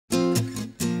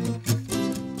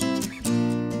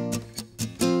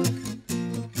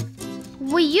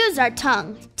We use our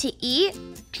tongue to eat,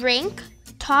 drink,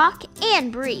 talk,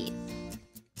 and breathe.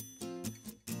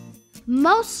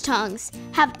 Most tongues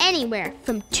have anywhere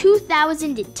from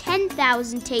 2,000 to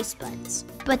 10,000 taste buds,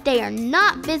 but they are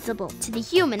not visible to the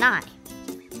human eye.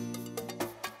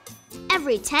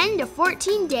 Every 10 to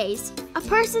 14 days, a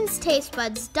person's taste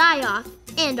buds die off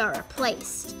and are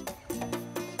replaced.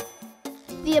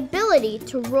 The ability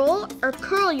to roll or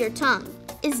curl your tongue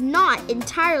is not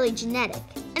entirely genetic,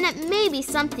 and it may be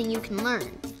something you can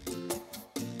learn.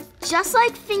 Just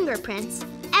like fingerprints,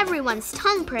 everyone's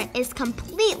tongue print is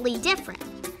completely different.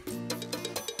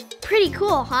 Pretty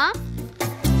cool, huh?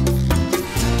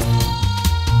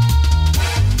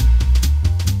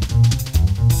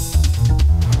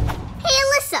 Hey,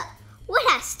 Alyssa, what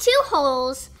has 2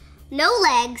 holes, no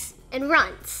legs, and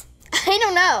runs? I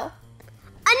don't know.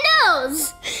 A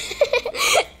nose!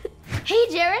 Hey,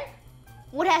 Jared,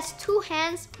 what has 2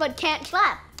 hands but can't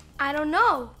clap? I don't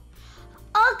know.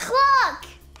 A clock!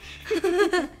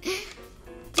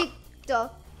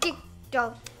 Tick-tock,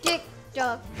 tick-tock,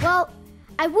 tick-tock. Well,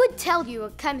 I would tell you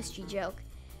a chemistry joke,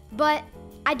 but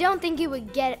I don't think you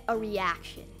would get a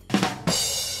reaction.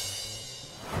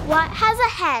 What has a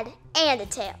head and a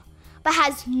tail, but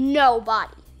has no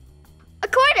body? A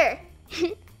quarter!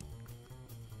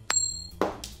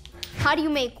 How do you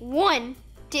make 1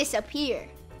 disappear?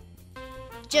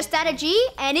 Just add a G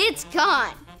and it's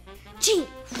gone. G.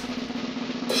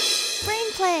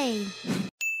 Brain play.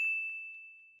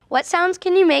 What sounds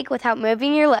can you make without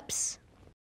moving your lips?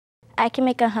 I can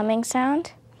make a humming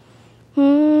sound.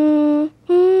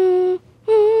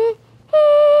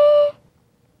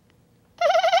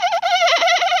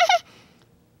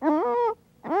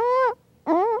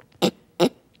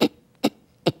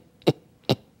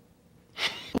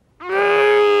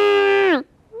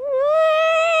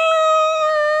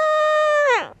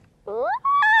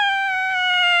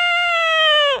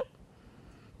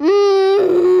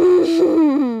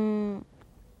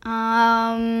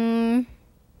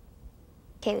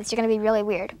 Okay, this is gonna be really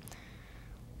weird.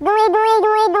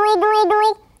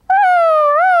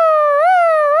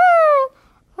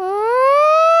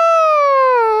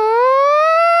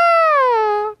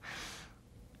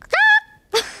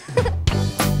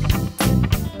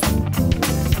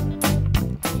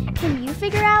 Can you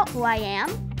figure out who I am?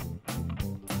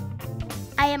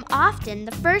 I am often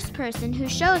the first person who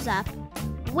shows up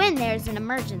when there's an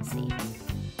emergency.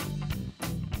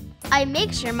 I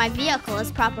make sure my vehicle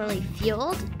is properly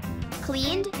fueled,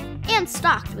 cleaned, and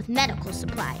stocked with medical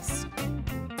supplies.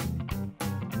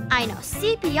 I know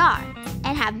CPR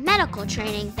and have medical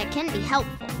training that can be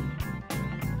helpful.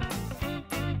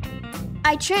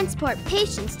 I transport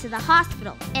patients to the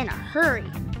hospital in a hurry.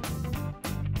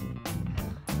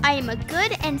 I am a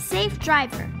good and safe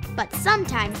driver, but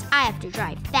sometimes I have to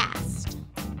drive fast.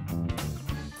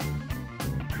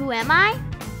 Who am I?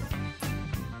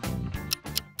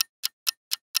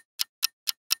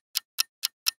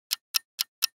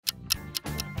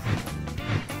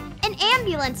 An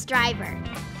ambulance driver.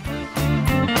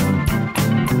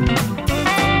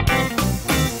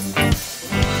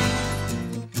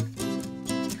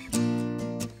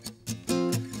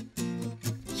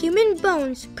 Human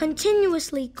bones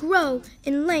continuously grow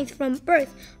in length from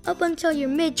birth up until your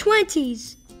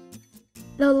mid-20s.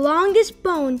 The longest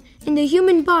bone in the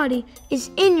human body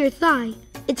is in your thigh.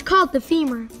 It's called the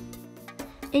femur.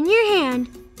 In your hand,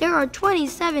 there are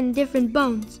 27 different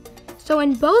bones. So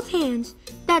in both hands,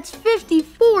 that's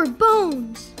 54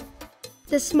 bones.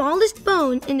 The smallest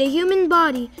bone in the human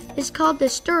body is called the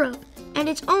stirrup, and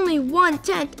it's only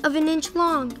 1/10 of an inch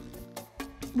long.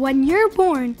 When you're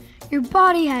born, your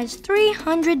body has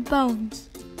 300 bones.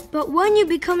 But when you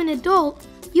become an adult,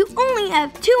 you only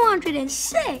have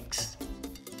 206.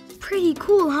 Pretty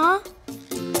cool, huh?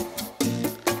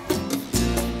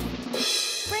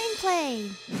 Brain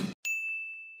play.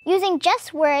 Using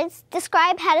just words,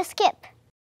 describe how to skip.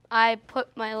 I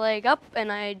put my leg up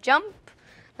and I jump.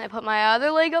 I put my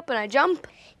other leg up and I jump.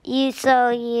 You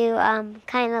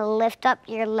kind of lift up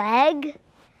your leg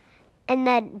and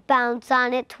then bounce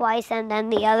on it twice, and then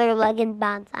the other leg and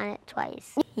bounce on it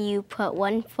twice. You put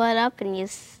one foot up and you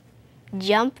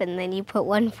jump, and then you put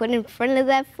one foot in front of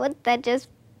that foot that just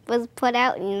was put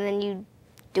out, and then you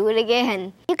do it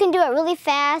again. You can do it really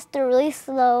fast or really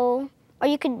slow, or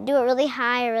you could do it really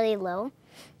high or really low.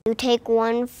 You take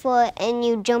one foot and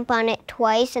you jump on it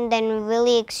twice, and then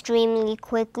really extremely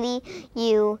quickly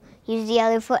you use the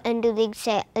other foot and do the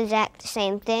exact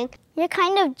same thing. You're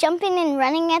kind of jumping and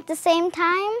running at the same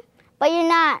time, but you're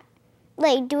not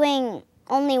like doing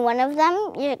only one of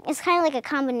them. It's kind of like a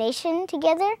combination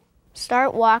together.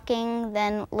 Start walking,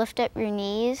 then lift up your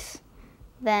knees,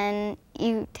 then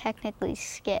you technically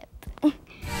skip.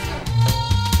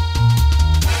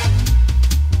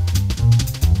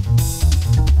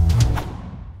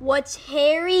 What's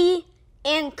hairy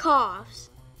and coughs?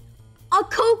 A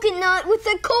coconut with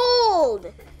a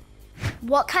cold.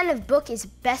 What kind of book is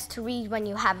best to read when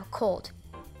you have a cold?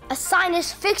 A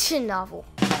science fiction novel.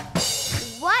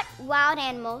 What wild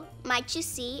animal might you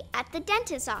see at the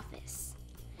dentist's office?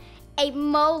 A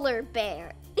molar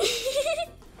bear.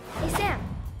 Hey Sam,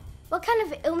 what kind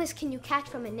of illness can you catch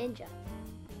from a ninja?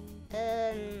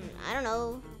 I don't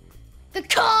know. The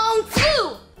Kung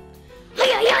Flu!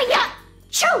 Hi-ya-ya-ya!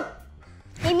 Choo!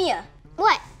 Hey Mia,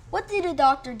 What? what did a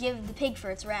doctor give the pig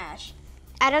for its rash?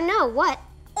 I don't know. What?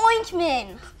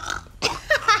 Ointment.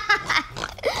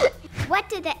 What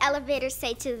did the elevator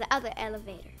say to the other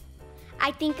elevator?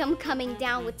 I think I'm coming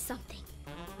down with something.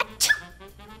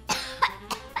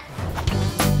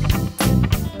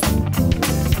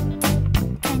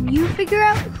 Can you figure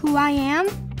out who I am?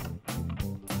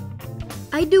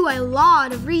 I do a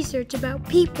lot of research about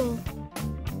people.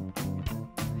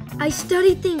 I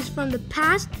study things from the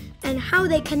past and how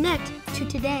they connect to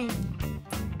today.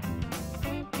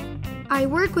 I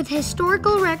work with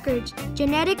historical records,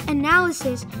 genetic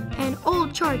analysis, and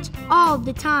old charts all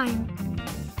the time.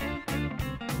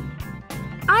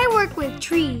 I work with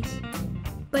trees,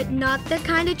 but not the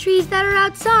kind of trees that are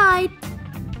outside.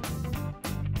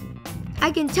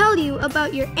 I can tell you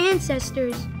about your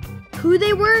ancestors, who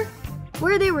they were,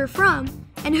 where they were from,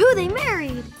 and who they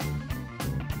married.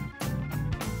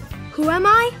 Who am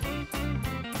I?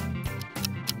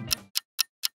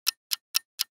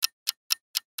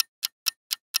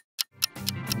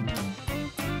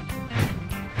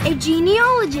 A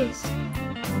genealogist.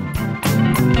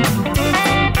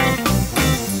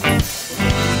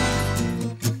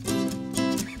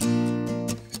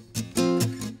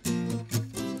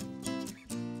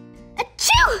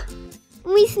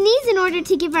 We sneeze in order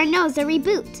to give our nose a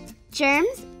reboot.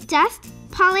 Germs, dust,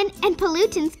 pollen, and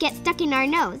pollutants get stuck in our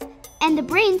nose, and the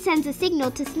brain sends a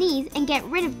signal to sneeze and get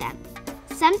rid of them.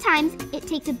 Sometimes it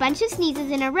takes a bunch of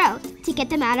sneezes in a row to get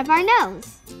them out of our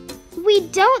nose. We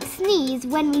don't sneeze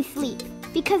when we sleep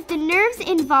because the nerves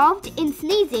involved in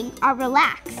sneezing are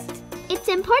relaxed. It's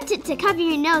important to cover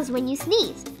your nose when you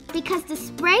sneeze because the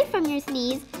spray from your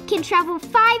sneeze can travel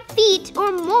 5 feet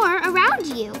or more around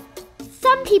you.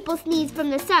 Some people sneeze from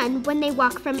the sun when they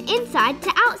walk from inside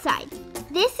to outside.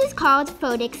 This is called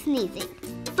photic sneezing.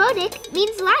 Photic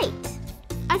means light.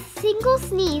 A single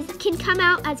sneeze can come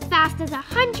out as fast as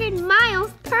 100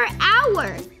 miles per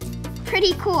hour.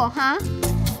 Pretty cool, huh?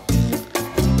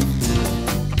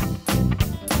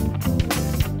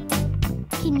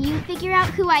 Can you figure out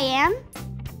who I am?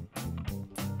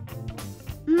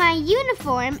 My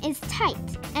uniform is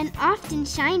tight and often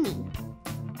shiny.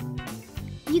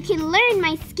 You can learn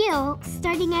my skill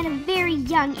starting at a very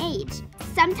young age,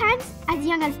 sometimes as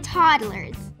young as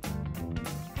toddlers.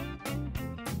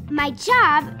 My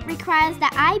job requires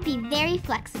that I be very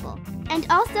flexible and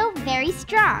also very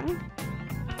strong.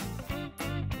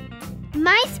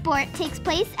 My sport takes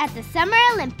place at the Summer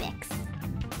Olympics.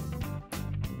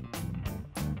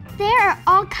 There are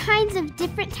all kinds of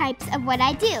different types of what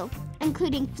I do,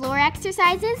 including floor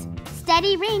exercises,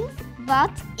 steady rings,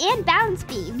 vault, and balance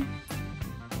beam.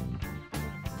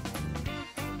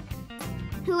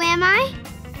 Who am I?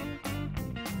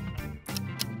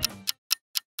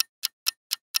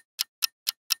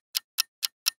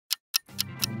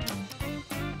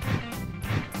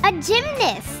 A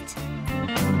gymnast.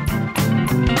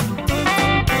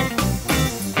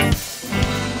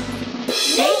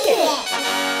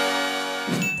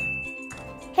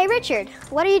 Hey Richard,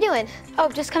 what are you doing? Oh,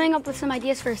 just coming up with some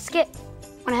ideas for a skit.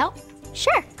 Wanna help?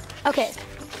 Sure. Okay.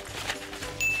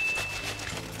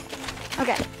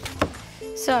 Okay.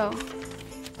 So,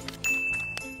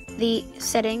 the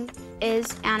setting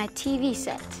is on a TV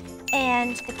set.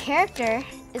 And the character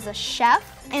is a chef,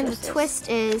 and the twist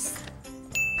is...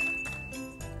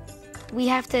 We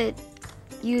have to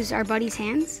use our buddy's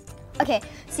hands. Okay,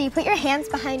 so you put your hands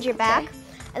behind your back,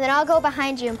 and then I'll go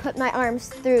behind you and put my arms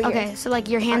through Okay, so like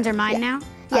your hands are mine now?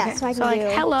 Yeah, Okay, so I can like, do...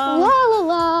 hello. La la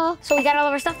la. So we got all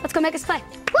of our stuff. Let's go make us play.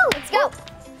 Woo, let's go.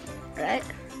 All right.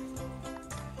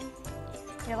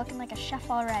 You're looking like a chef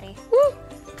already. Woo.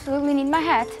 Absolutely need my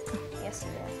hat. Yes,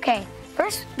 you do. Okay,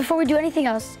 first, before we do anything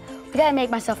else, we gotta make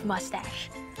myself a mustache.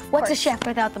 What's a chef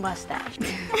without the mustache?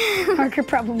 Parker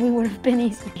probably would have been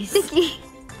easy.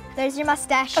 There's your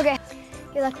mustache. Okay.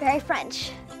 You look very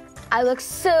French. I look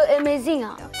so amazing.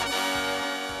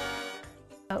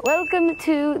 Welcome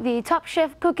to the Top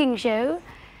Chef cooking show.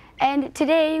 And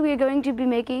today we are going to be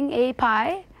making a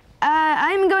pie.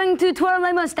 I'm going to twirl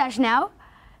my mustache now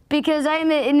because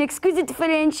I'm an exquisite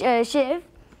French chef.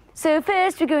 So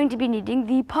first we're going to be needing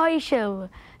the pie shell.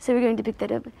 So we're going to pick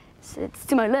that up. So it's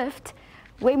to my left,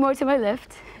 way more to my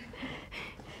left.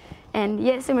 And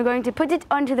yes, and we're going to put it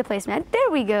onto the placemat.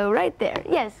 There we go, right there,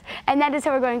 yes. And that is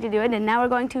how we're going to do it. And now we're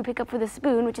going to pick up with a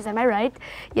spoon, which is on my right.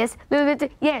 Yes, a little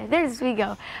bit, yeah, there we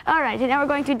go. All right, and now we're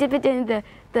going to dip it in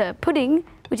the pudding,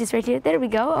 which is right here. There we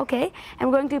go, okay. And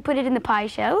we're going to put it in the pie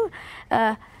shell.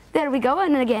 There we go,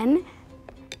 and again.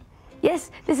 Yes,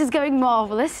 this is going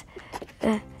marvelous.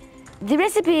 The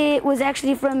recipe was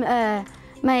actually from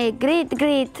my great,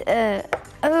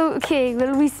 okay,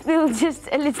 well, we spilled just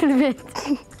a little bit.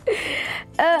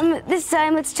 This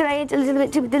time, let's try it a little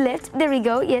bit to the left. There we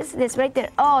go, yes, that's right there.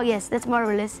 Oh, yes, that's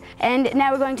marvelous. And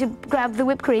now we're going to grab the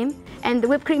whipped cream, and the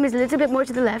whipped cream is a little bit more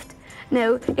to the left.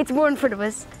 No, it's more in front of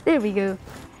us. There we go.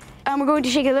 And we're going to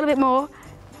shake it a little bit more.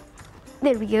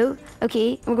 There we go.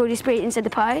 Okay, and we're going to spray it inside the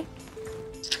pie.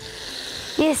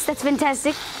 Yes, that's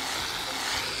fantastic.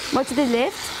 More to the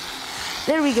left.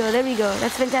 There we go,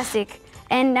 that's fantastic.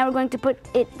 And now we're going to put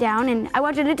it down, and I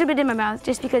want a little bit in my mouth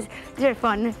just because they're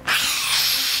fun.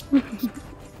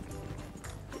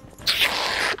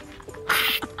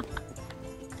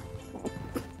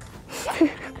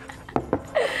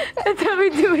 That's how we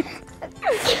do it.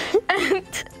 And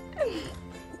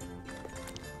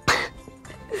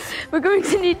we're going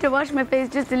to need to wash my face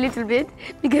just a little bit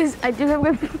because I do have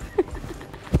whipped.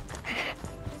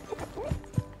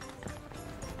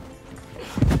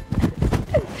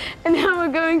 And now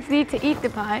we're going to need to eat the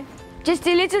pie. Just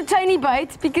a little tiny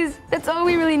bite, because that's all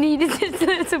we really need is just a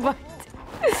little bite.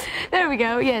 There we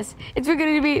go, yes. It's going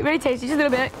to be very tasty, just a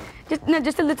little bit.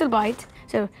 Just a little bite.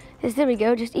 So, there we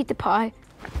go, just eat the pie.